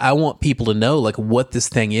necessarily. I want people to know like what this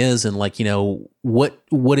thing is and like,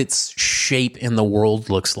 what its shape in the world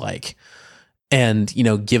looks like. And,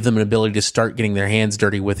 give them an ability to start getting their hands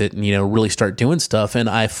dirty with it and, really start doing stuff. And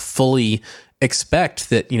I fully expect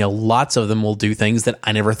that, lots of them will do things that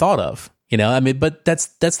I never thought of, but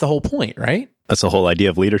that's the whole point, right? That's the whole idea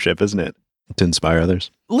of leadership, isn't it? To inspire others.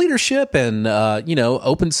 Leadership and,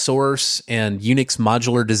 open source and Unix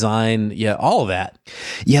modular design. Yeah. All of that.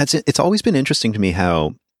 Yeah. It's always been interesting to me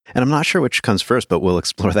how, and I'm not sure which comes first, but we'll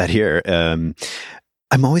explore that here.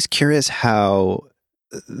 I'm always curious how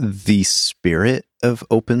the spirit of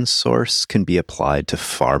open source can be applied to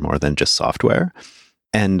far more than just software.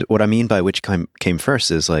 And what I mean by which came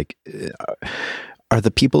first is like, are the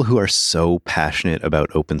people who are so passionate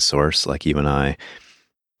about open source, like you and I,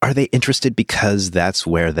 are they interested because that's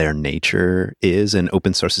where their nature is and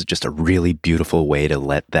open source is just a really beautiful way to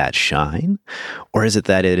let that shine? Or is it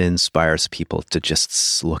that it inspires people to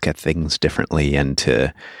just look at things differently and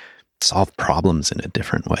to solve problems in a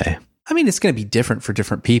different way? I mean, it's going to be different for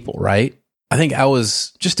different people, right? I think I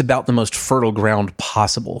was just about the most fertile ground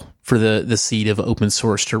possible for the seed of open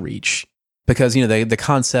source to reach. Because, the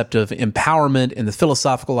concept of empowerment and the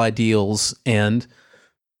philosophical ideals and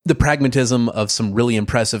the pragmatism of some really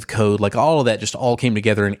impressive code, like all of that just all came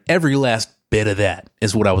together, and every last bit of that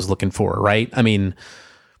is what I was looking for, right? I mean,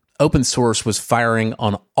 open source was firing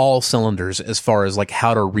on all cylinders as far as like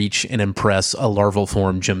how to reach and impress a larval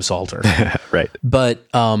form Jim Salter. Right. But,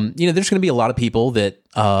 there's going to be a lot of people that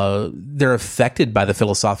they're affected by the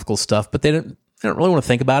philosophical stuff, but they don't really want to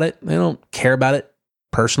think about it. They don't care about it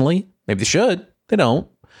personally. Maybe they should. They don't.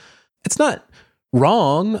 It's not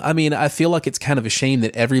wrong. I mean, I feel like it's kind of a shame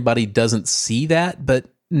that everybody doesn't see that, but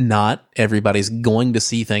not everybody's going to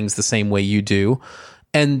see things the same way you do.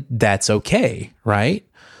 And that's okay, right?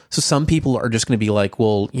 So some people are just going to be like,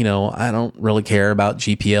 well, I don't really care about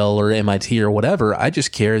GPL or MIT or whatever. I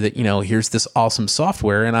just care that, here's this awesome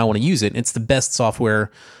software and I want to use it. And it's the best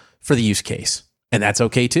software for the use case. And that's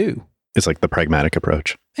okay too. It's like the pragmatic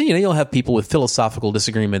approach. And, you'll have people with philosophical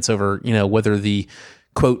disagreements over, whether the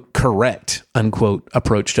quote, correct, unquote,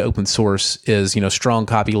 approach to open source is, strong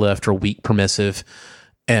copyleft or weak permissive.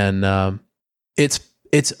 And it's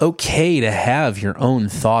it's okay to have your own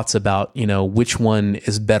thoughts about, which one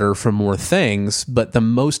is better for more things. But the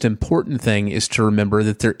most important thing is to remember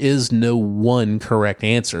that there is no one correct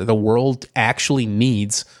answer. The world actually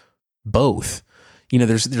needs both.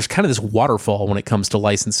 There's kind of this waterfall when it comes to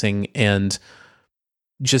licensing and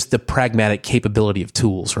just the pragmatic capability of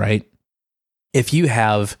tools, right? If you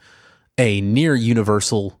have a near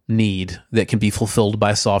universal need that can be fulfilled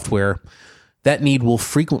by software, that need will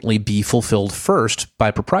frequently be fulfilled first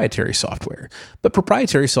by proprietary software. But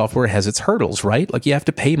proprietary software has its hurdles, right? Like you have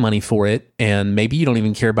to pay money for it, and maybe you don't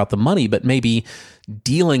even care about the money, but maybe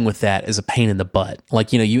dealing with that is a pain in the butt.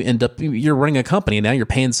 Like, you're running a company, and now you're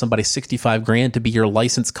paying somebody $65,000 to be your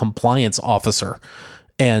license compliance officer.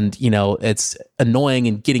 And, it's annoying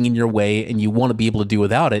and getting in your way, and you want to be able to do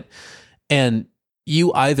without it. And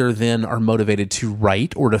you either then are motivated to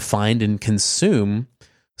write or to find and consume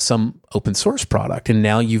some open source product. And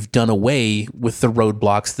now you've done away with the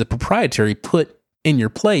roadblocks the proprietary put in your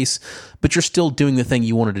place, but you're still doing the thing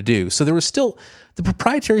you wanted to do. So there was still, the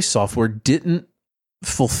proprietary software didn't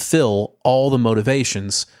fulfill all the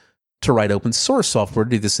motivations to write open source software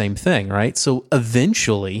to do the same thing, right? So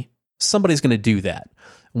eventually somebody's going to do that.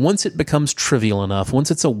 Once it becomes trivial enough, once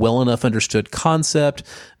it's a well enough understood concept,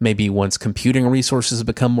 maybe once computing resources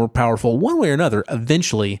become more powerful, one way or another,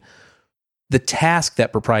 eventually the task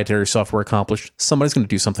that proprietary software accomplished, somebody's going to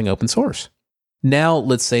do something open source. Now,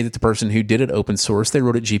 let's say that the person who did it open source, they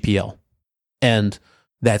wrote it GPL. And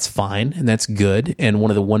that's fine, and that's good. And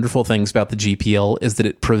one of the wonderful things about the GPL is that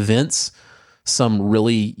it prevents some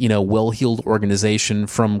really, well-heeled organization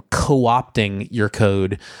from co-opting your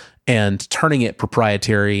code and turning it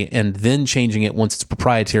proprietary and then changing it once it's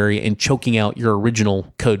proprietary and choking out your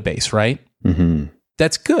original code base, right? Mm-hmm.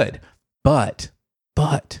 That's good. But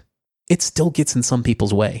it still gets in some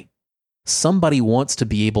people's way. Somebody wants to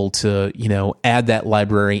be able to, add that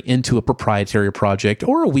library into a proprietary project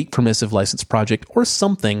or a weak permissive license project or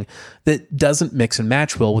something that doesn't mix and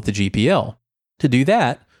match well with the GPL. To do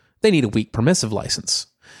that, they need a weak permissive license.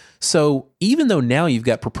 So even though now you've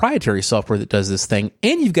got proprietary software that does this thing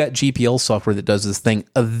and you've got GPL software that does this thing,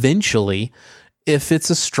 eventually, if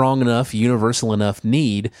it's a strong enough, universal enough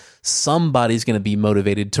need, somebody's going to be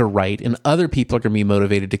motivated to write and other people are going to be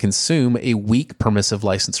motivated to consume a weak permissive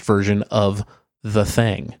licensed version of the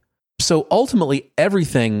thing. So ultimately,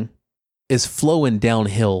 everything is flowing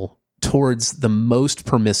downhill towards the most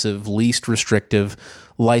permissive, least restrictive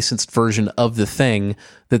licensed version of the thing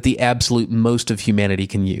that the absolute most of humanity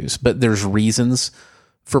can use. But there's reasons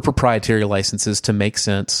for proprietary licenses to make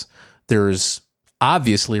sense. There's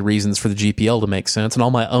obviously reasons for the GPL to make sense, and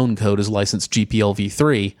all my own code is licensed GPL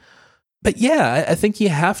v3. But yeah, I think you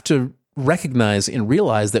have to recognize and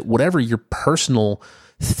realize that whatever your personal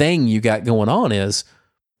thing you got going on is,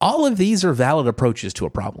 all of these are valid approaches to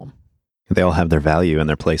a problem. They all have their value and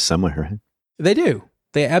their place somewhere, right? They do.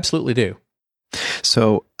 They absolutely do.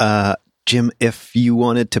 So, Jim, if you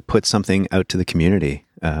wanted to put something out to the community,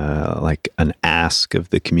 like an ask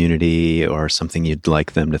of the community or something you'd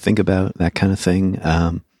like them to think about, that kind of thing,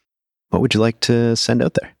 what would you like to send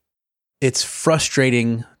out there? It's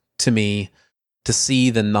frustrating to me to see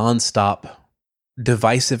the nonstop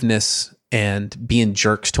divisiveness and being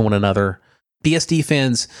jerks to one another. BSD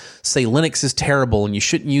fans say Linux is terrible and you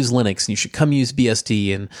shouldn't use Linux and you should come use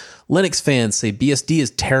BSD. And Linux fans say BSD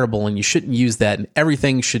is terrible and you shouldn't use that. And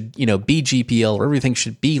everything should, be GPL or everything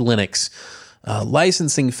should be Linux.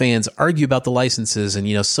 Licensing fans argue about the licenses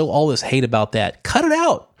and, so all this hate about that. Cut it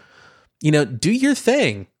out. Do your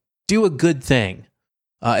thing. Do a good thing.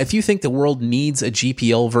 If you think the world needs a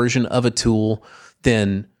GPL version of a tool,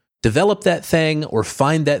 then develop that thing or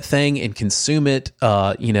find that thing and consume it,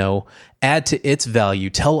 add to its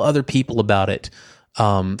value, tell other people about it,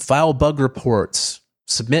 file bug reports,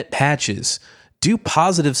 submit patches, do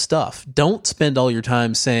positive stuff. Don't spend all your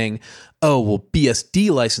time saying, oh, well,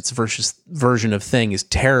 BSD license version of thing is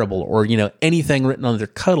terrible, or, anything written on their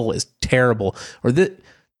cuddle is terrible, or that.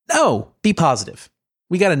 No, be positive.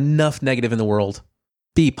 We got enough negative in the world.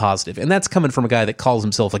 Be positive. And that's coming from a guy that calls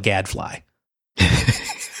himself a gadfly.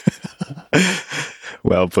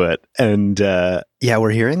 Well put. And we're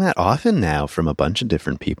hearing that often now from a bunch of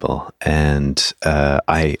different people. And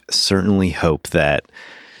I certainly hope that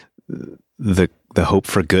the hope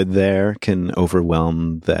for good there can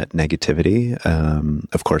overwhelm that negativity.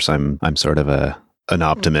 Of course, I'm sort of an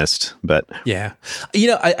optimist, but yeah.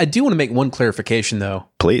 I do want to make one clarification though.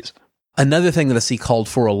 Please. Another thing that I see called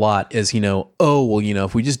for a lot is,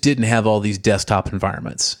 if we just didn't have all these desktop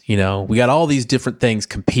environments, we got all these different things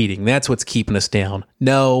competing. That's what's keeping us down.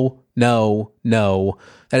 No. No.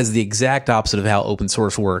 That is the exact opposite of how open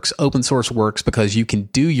source works. Open source works because you can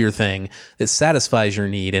do your thing that satisfies your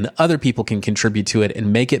need and other people can contribute to it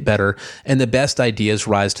and make it better, and the best ideas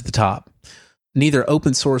rise to the top. Neither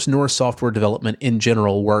open source nor software development in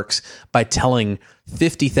general works by telling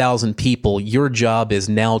 50,000 people your job is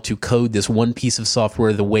now to code this one piece of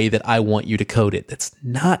software the way that I want you to code it. That's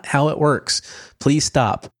not how it works. Please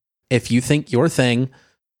stop. If you think your thing,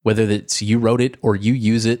 whether it's you wrote it or you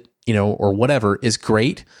use it, or whatever, is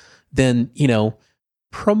great, then,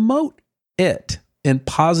 promote it in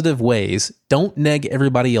positive ways. Don't neg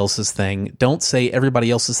everybody else's thing. Don't say everybody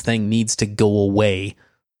else's thing needs to go away.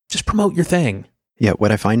 Just promote your thing. Yeah,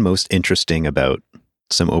 what I find most interesting about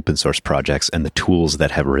some open source projects and the tools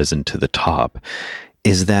that have risen to the top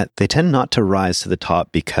is that they tend not to rise to the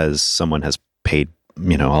top because someone has paid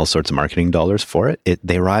all sorts of marketing dollars for it.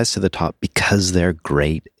 They rise to the top because they're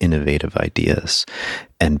great, innovative ideas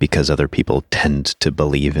and because other people tend to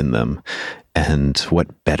believe in them. And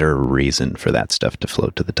what better reason for that stuff to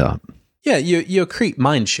float to the top? Yeah, you accrete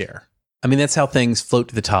mind share. I mean, that's how things float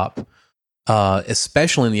to the top,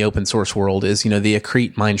 especially in the open source world, is, they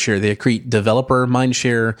accrete mind share. They accrete developer mind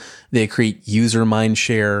share. They accrete user mind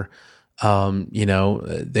share.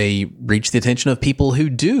 They reach the attention of people who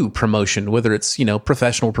do promotion, whether it's,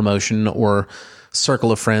 professional promotion or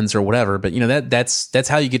circle of friends or whatever. But, that's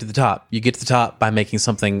how you get to the top. You get to the top by making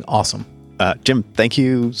something awesome. Jim, thank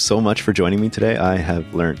you so much for joining me today. I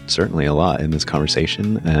have learned certainly a lot in this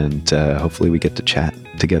conversation, and hopefully we get to chat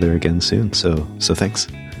together again soon. So thanks.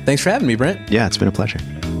 Thanks for having me, Brent. Yeah, it's been a pleasure.